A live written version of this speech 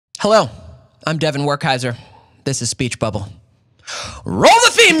Hello, I'm Devon Werkheiser. This is Speech Bubble. Roll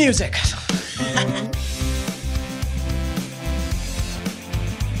the theme music!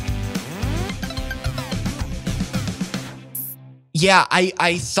 Yeah,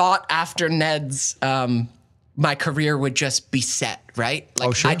 I thought after Ned's, my career would just be set, right?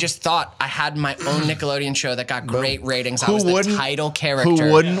 Like, sure. I just thought I had my own Nickelodeon show that got great ratings. I was the title character.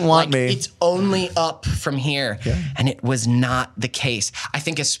 Who wouldn't want me? It's only up from here. Yeah. And it was not the case. I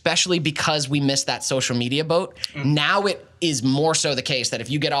think especially because we missed that social media boat, now it is more so the case that if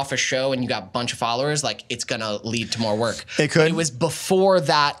you get off a show and you got a bunch of followers, like, it's gonna lead to more work. It could. It was before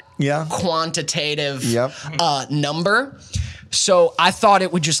that quantitative number. So I thought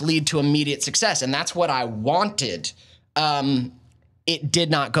it would just lead to immediate success, and that's what I wanted. It did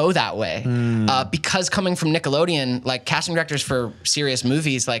not go that way. Because coming from Nickelodeon, like, casting directors for serious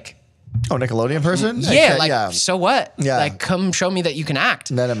movies, like... Oh, Nickelodeon person? Yeah, so what? Yeah. Like, come show me that you can act.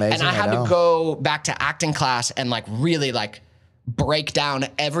 Isn't that amazing? And I had to go back to acting class and, like, really, like, break down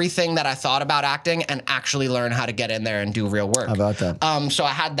everything that I thought about acting and actually learn how to get in there and do real work. How about that? So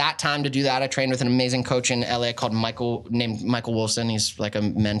I had that time to do that. I trained with an amazing coach in LA named Michael Wilson. He's like a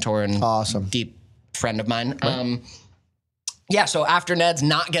mentor and deep friend of mine. Right. Yeah, so after Ned's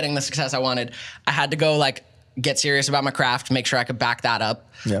not getting the success I wanted, I had to go, like, get serious about my craft, make sure I could back that up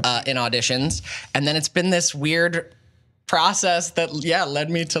in auditions. And then it's been this weird process that led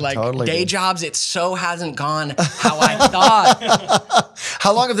me to, like, day jobs. It so hasn't gone how I thought.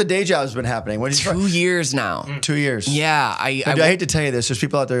 How long have the day jobs been happening? 2 years now. 2 years. Yeah. I hate to tell you this. There's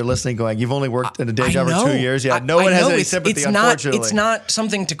people out there listening going, you've only worked in a day job for 2 years. Yeah, no one has any sympathy, unfortunately. It's not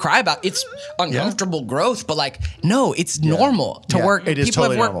something to cry about. It's uncomfortable growth, but, like, no, it's normal to work. It is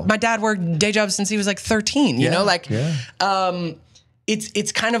totally normal. My dad worked day jobs since he was like 13, you know? Like,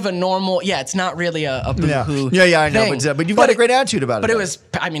 it's kind of a normal, it's not really a boo-hoo I know, but you've got a great attitude about it. But it was,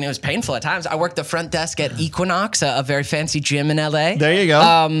 I mean, it was painful at times. I worked the front desk at Equinox, a very fancy gym in LA. There you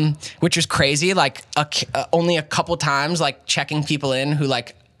go. Which was crazy, like, only a couple times, like, checking people in who,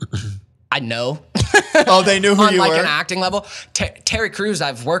 like, I know. Oh, they knew who you were? On, like, an acting level. Terry Crews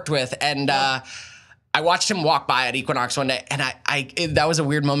I've worked with, and I watched him walk by at Equinox one day, and that was a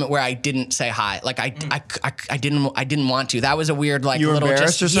weird moment where I didn't say hi. Like, I didn't want to. That was a weird, like, you were little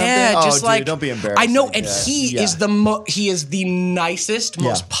embarrassed or something? Yeah, oh, just dude, like, don't be embarrassed. I know, and he is the nicest,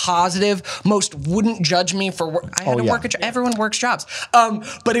 most positive, most wouldn't judge me for work. I had to work everyone works jobs.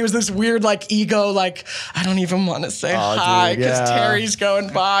 But it was this weird, like, ego, like, I don't even want to say hi because Terry's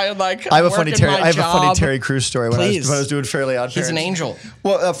going by and, like, I have a funny Terry Crews story when I was doing Fairly OddParents. He's an angel.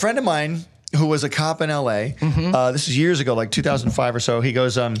 Well, a friend of mine who was a cop in LA. This is years ago, like 2005 or so. He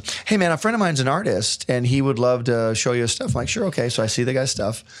goes, hey man, a friend of mine's an artist and he would love to show you his stuff. I'm like, sure, okay. So I see the guy's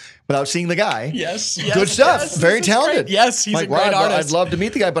stuff without seeing the guy. Yes. Good stuff. Very talented. Yes, he's like, a great artist. I'd love to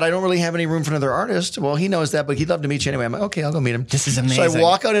meet the guy, but I don't really have any room for another artist. Well, he knows that, but he'd love to meet you anyway. I'm like, okay, I'll go meet him. This is amazing. So I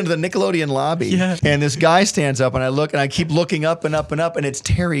walk out into the Nickelodeon lobby and this guy stands up and I look and I keep looking up and up and up and it's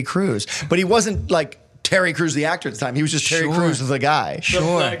Terry Crews. But he wasn't like Terry Crews the actor at the time. He was just Terry Crews the guy.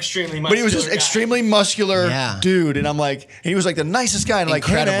 Extremely muscular but he was just extremely muscular dude. And I'm like, and he was like the nicest guy. And I'm like,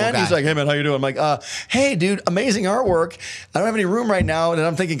 hey man. He's like, hey man, how you doing? I'm like, hey dude, amazing artwork. I don't have any room right now. And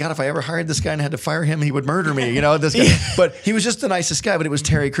I'm thinking, God, if I ever hired this guy and had to fire him, he would murder me. You know, this guy. But he was just the nicest guy, but it was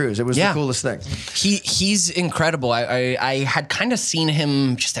Terry Crews. It was the coolest thing. He's incredible. I had kind of seen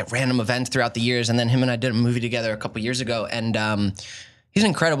him just at random events throughout the years. And then him and I did a movie together a couple years ago. And he's an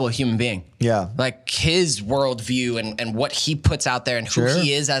incredible human being. Yeah. Like, his worldview and what he puts out there and who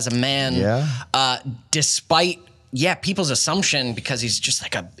he is as a man, despite people's assumption, because he's just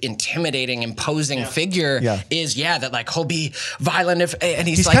like a intimidating, imposing figure, is that, like, he'll be violent and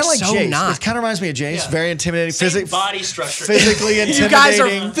he's like, kind of like so Jace. not. It kind of reminds me of Jace. Very intimidating. Same body structure. Physically intimidating. You guys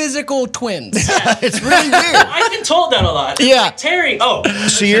are physical twins. It's really weird. I've been told that a lot. Yeah. Like, Terry.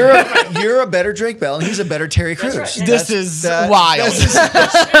 So you're a better Drake Bell and he's a better Terry Crews. Right. This is wild.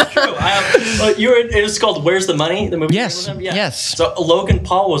 That's true. It was called Where's the Money? The movie. Yes. Yes. So Logan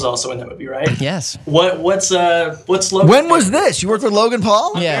Paul was also in that movie, right? Yes. What's Logan? When was this? You worked with Logan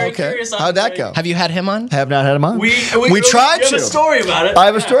Paul? Yeah. Okay. How'd that go? Have you had him on? Have not had him on. We tried to. You have a story about it. I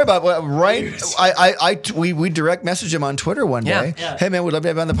have a story about it. We direct messaged him on Twitter one day. Yeah. Hey man, we'd love to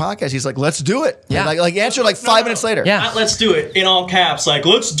have you on the podcast. He's like, let's do it. Yeah. Like answered like 5 minutes later. Yeah. Not let's do it in all caps. Like,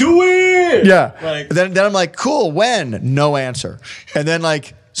 let's do it. Yeah. Like, then I'm like, cool. When? No answer. And then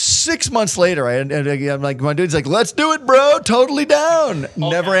like 6 months later, I'm like, my dude's like, let's do it, bro. Totally down.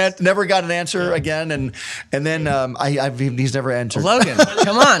 Never got an answer again. And then he's never answered. Logan,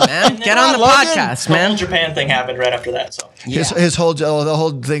 come on, man. Get on the podcast, man. The whole Japan thing happened right after that. So his whole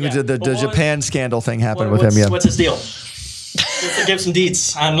thing, the Japan scandal thing happened with him. Yeah. What's his deal? Give some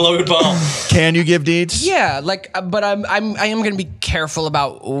deets on Logan Paul. Can you give deets? Yeah, like, but I am going to be careful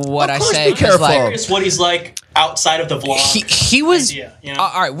about what I say. Be careful. I'm curious what he's like outside of the vlog. He was idea, you know?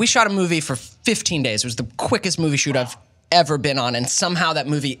 all right. We shot a movie for 15 days. It was the quickest movie shoot I've ever been on, and somehow that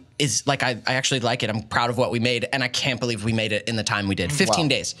movie is like I actually like it. I'm proud of what we made, and I can't believe we made it in the time we did. 15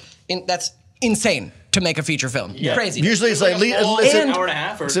 days. That's insane to make a feature film. Yeah. Crazy. Usually it's like an hour and a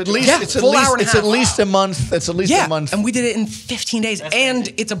half. Or it's at least full hour and a half. at least a month. It's at least a month. And we did it in 15 days. That's and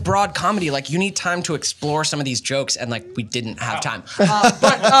crazy. it's a broad comedy. Like, you need time to explore some of these jokes, and like we didn't have time.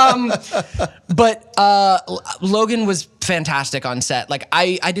 But Logan was fantastic on set. Like,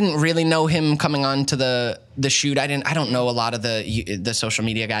 I didn't really know him coming on to the shoot. I don't know a lot of the social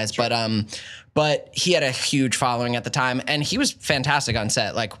media guys, but he had a huge following at the time, and he was fantastic on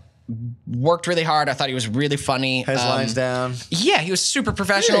set. Like, worked really hard. I thought he was really funny. Has lines down. Yeah, he was super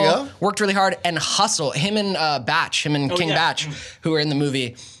professional. There you go. Worked really hard and hustle. Him and King Batch, who were in the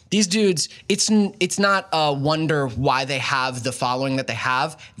movie. These dudes, it's not a wonder why they have the following that they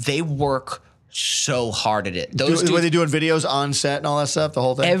have. They work so hard at it. Were they doing videos on set and all that stuff? The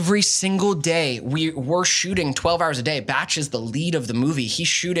whole thing. Every single day, we're shooting 12 hours a day. Batch is the lead of the movie. He's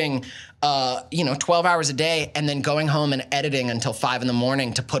shooting, 12 hours a day, and then going home and editing until 5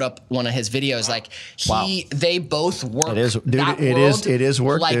 a.m. to put up one of his videos. Like, they both work. It is, dude. It is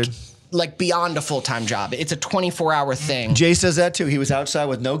work, like, dude. Like, beyond a full-time job. It's a 24-hour thing. Jay says that too. He was outside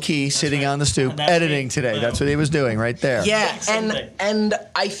with no key, sitting on the stoop, editing today. That's what he was doing right there. Yeah, and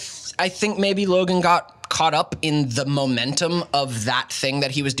I think maybe Logan got caught up in the momentum of that thing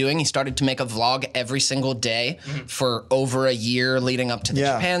that he was doing. He started to make a vlog every single day for over a year leading up to the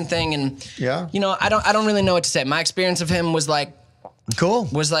Japan thing. And I don't really know what to say. My experience of him was like,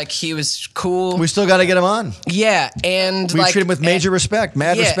 he was cool. We still got to get him on. Yeah, and we treat him with major respect,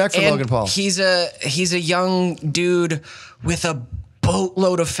 respect for Logan Paul. He's a young dude with a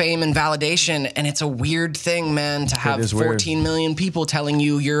boatload of fame and validation, and it's a weird thing, man, to have 14 million people telling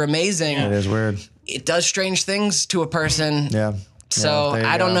you you're amazing. It is weird. It does strange things to a person. Yeah. So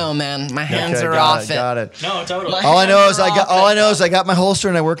I don't know, man. My hands are off it. Got it. No, totally. All I know is I got my holster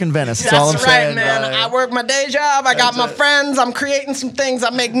and I work in Venice. That's all I'm saying. That's right, man. I work my day job. I got my friends. I'm creating some things. I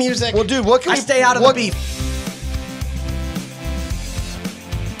make music. Well, dude, what can I stay out of the beef.